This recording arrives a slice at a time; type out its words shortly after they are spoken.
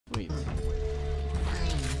Sweet. I'm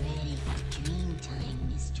ready for dream time,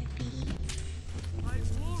 Mr. B. I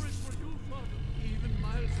swore it for you, Father. Even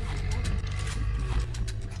Miles is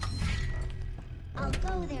I'll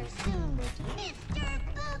go there soon with Mr.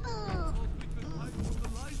 Bubble. we can hide from the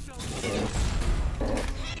lights out.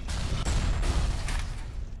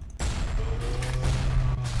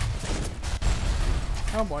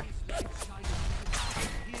 Oh boy.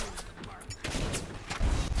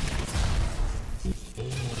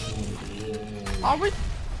 Oh, wait!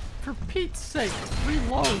 For Pete's sake,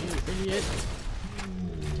 reload, you idiot!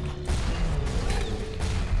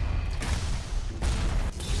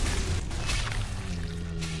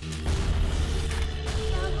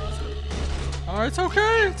 Oh, it's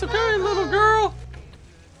okay, little girl!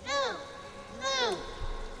 No, no.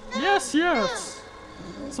 Yes, yes!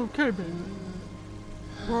 It's okay, baby.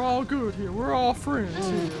 We're all good here, we're all friends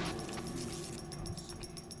here.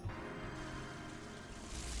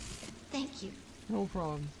 Thank you. No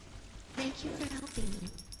problem. Thank you for helping me.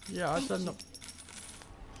 Yeah, I said no.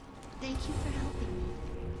 Thank you for helping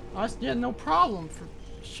me. Yeah, no problem. For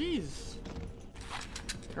jeez,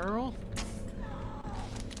 girl.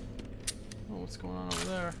 Oh, what's going on over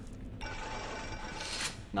there?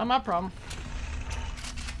 Not my problem.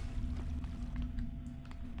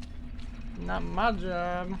 Not my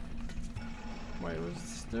job. Wait,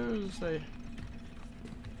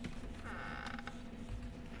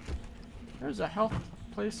 there's a health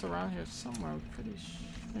place around here somewhere. I'm pretty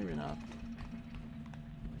maybe not.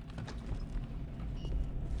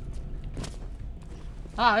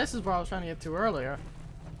 Ah, this is where I was trying to get to earlier.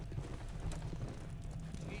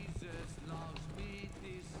 Jesus loves me,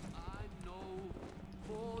 this I know,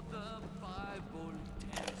 for the Bible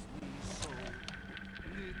tells me so.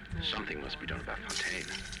 Something must be done about Fontaine.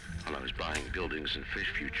 While I was buying buildings and fish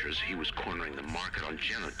futures, he was cornering the market on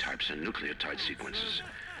genotypes and nucleotide sequences.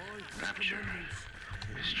 Rapture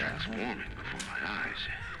is transforming before my eyes.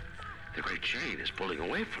 The great chain is pulling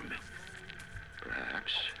away from me.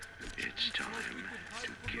 Perhaps it's time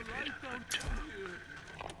to give it a tug.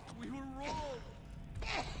 We were wrong.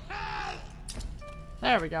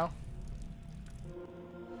 There we go.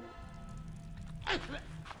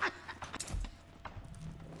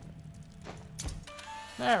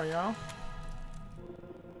 There we go.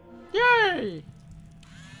 Yay!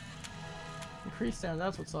 Increase damage,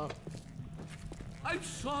 that's what's up. I'm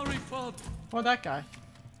sorry, Father. Oh, that guy.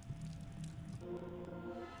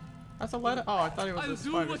 That's a letter. Oh, I thought he was I'll a do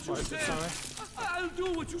spider. what you say. Sorry. I'll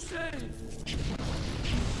do what you say.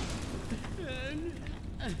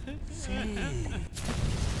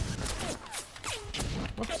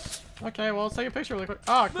 Whoops. Okay, well, let's take a picture really quick.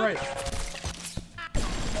 Oh, great.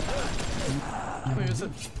 Wait,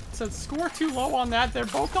 it said score too low on that. They're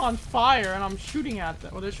both on fire, and I'm shooting at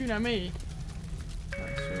them. Well, they're shooting at me.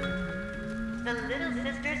 The Little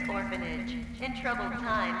Sisters Orphanage. In troubled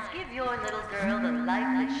times, give your little girl the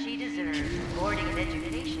life that she deserves. Boarding and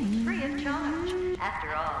education free of charge.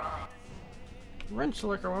 After all, Wrench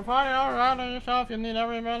liquor. When fighting all around on yourself, you need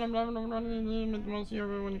every man of once you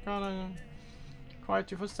when you can't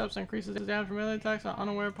quiet your footsteps and increases the damage from melee attacks on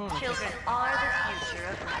unaware opponents. children are the future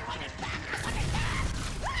of life.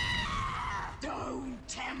 Don't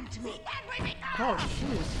tempt me. Oh,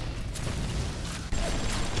 jeez.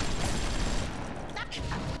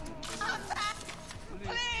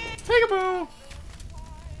 Peekaboo!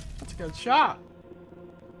 That's a good shot.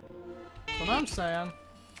 That's what I'm saying.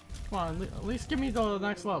 Come on, at least give me the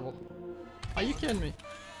next level. Are you kidding me?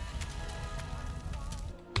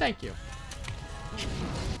 Thank you.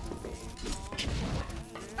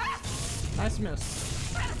 Nice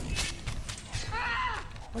miss.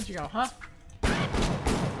 Where'd you go, huh?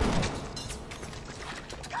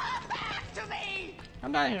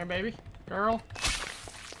 I'm down here, baby. Girl.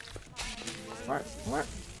 Where?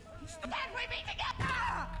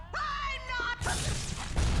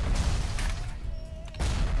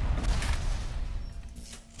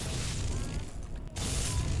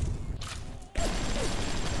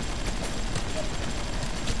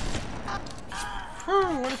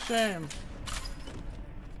 Whew, what a shame.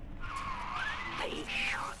 They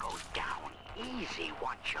sure go down easy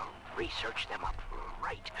once you research them up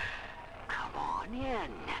right. Come on in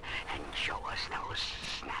and show us those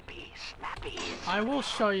snappy snappies. I will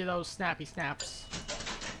show you those snappy snaps.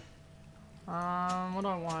 What do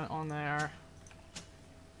I want on there?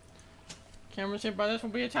 Cameras hit by this will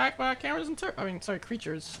be attacked by cameras and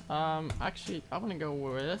creatures. Actually, I'm gonna go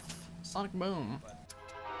with Sonic Boom.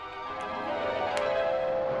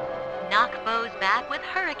 Knock foes back with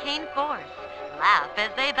hurricane force. Laugh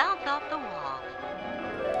as they bounce off the walls.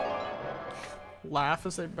 Laugh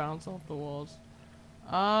as they bounce off the walls.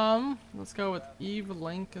 Let's go with Eve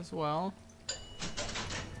Link as well.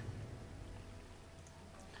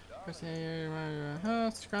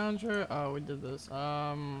 Scrounger. Oh, we did this.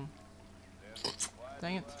 Dang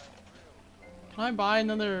it. Can I buy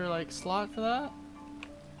another, like, slot for that?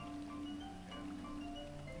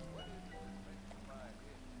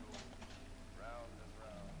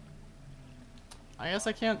 I guess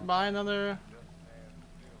I can't buy another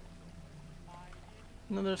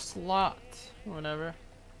slot or whatever.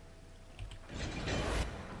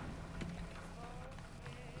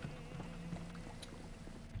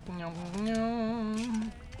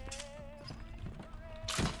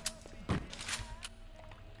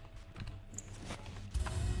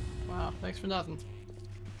 Wow, thanks for nothing.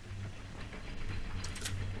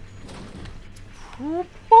 Boop,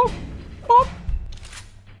 boop, boop.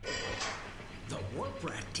 The warp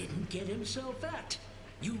rat didn't get himself at.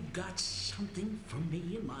 You got something for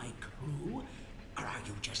me and my crew? Or are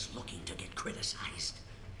you just looking to get criticized?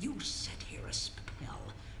 You sit here a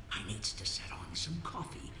spell. I needs to set on some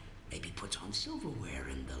coffee. Maybe put on silverware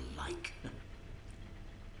and the like.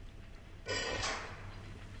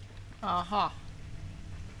 Aha.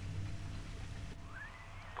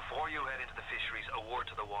 Before you head into the fisheries, a word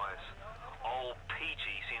to the wise. Old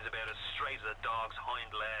Peachy seems about as straight as a dog's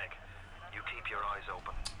hind leg. You keep your eyes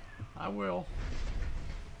open. I will.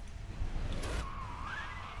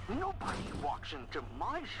 Nobody walks into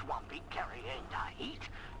my swampy carrying the heat.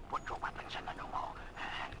 Put your weapons in the pneumo,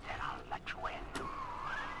 and then I'll let you in.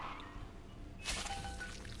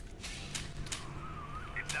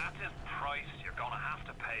 If that's his price, you're gonna have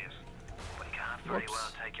to pay it. But he can't very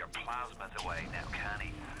well take your plasmas away now, can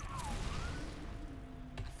he?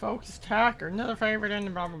 Focus attack or another favorite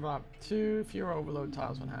and blah blah blah. 2 fewer overload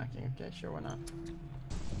tiles when hacking. Okay, sure, why not?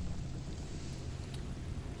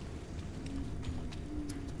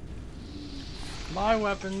 Buy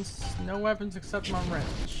weapons. No weapons except my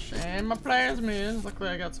wrench. And my plasmas. Luckily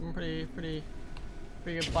I got some pretty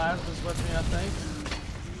good plasmas with me, I think.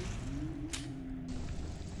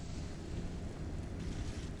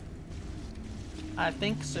 I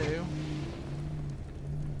think so.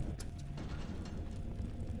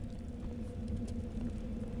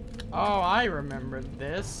 Oh, I remember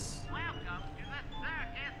this. Welcome to the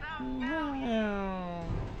circus of No.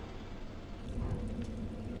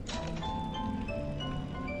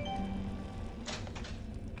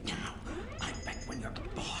 Now, I bet when your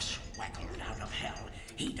boss waggled out of hell,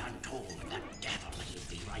 he done told the devil he'd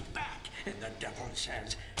be right back. And the devil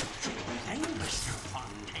says, "Sure thing, Mr.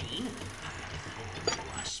 Fontaine. I'll hold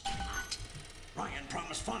you a spot." Ryan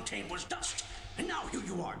promised Fontaine was dust, and now here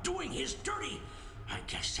you are doing his dirty. I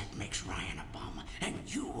guess that makes Ryan a bum, and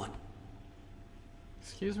you a...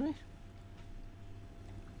 Excuse me?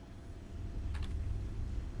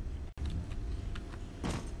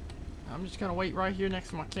 I'm just gonna wait right here next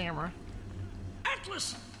to my camera.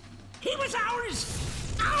 Atlas! He was ours!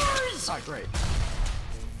 Ours! Oh, great.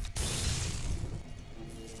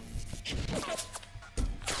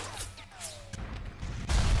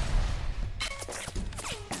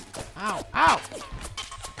 Ow! Ow!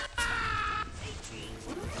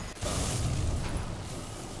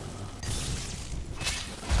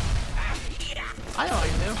 I know what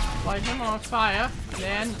you do. Light him on fire,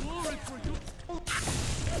 then...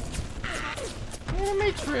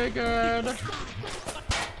 Enemy triggered!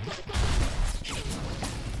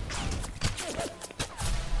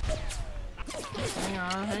 Hang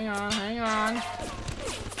on, hang on, hang on.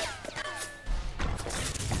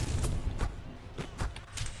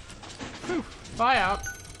 Whew, fire out.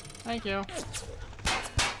 Thank you.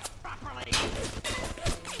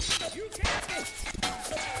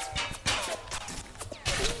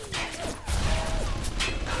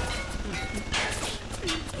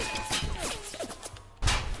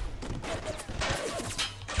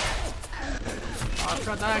 Oh, I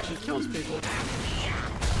forgot that actually kills people.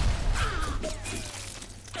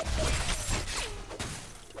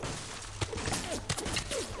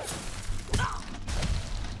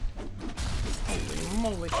 Holy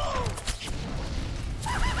moly.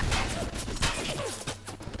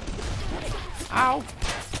 Ow!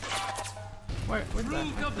 Wait, where'd that?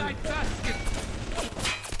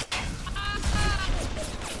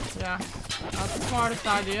 Yeah, not the smartest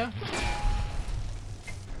idea.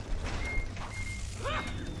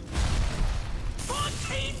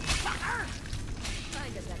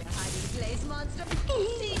 Find a better hiding place, monster.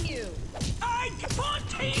 See you.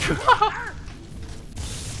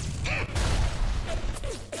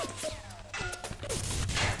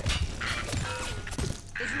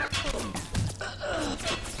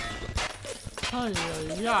 Oh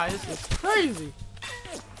yeah, this is crazy.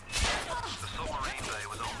 The submarine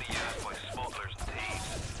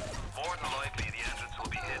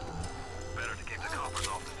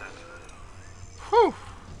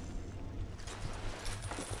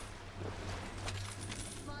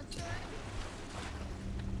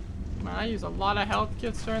Man, I used a lot of health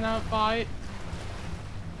kits during that fight.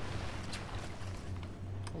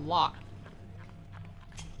 A lot.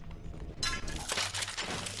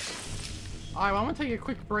 Alright, well, I'm gonna take a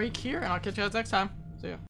quick break here, and I'll catch you guys next time. See ya.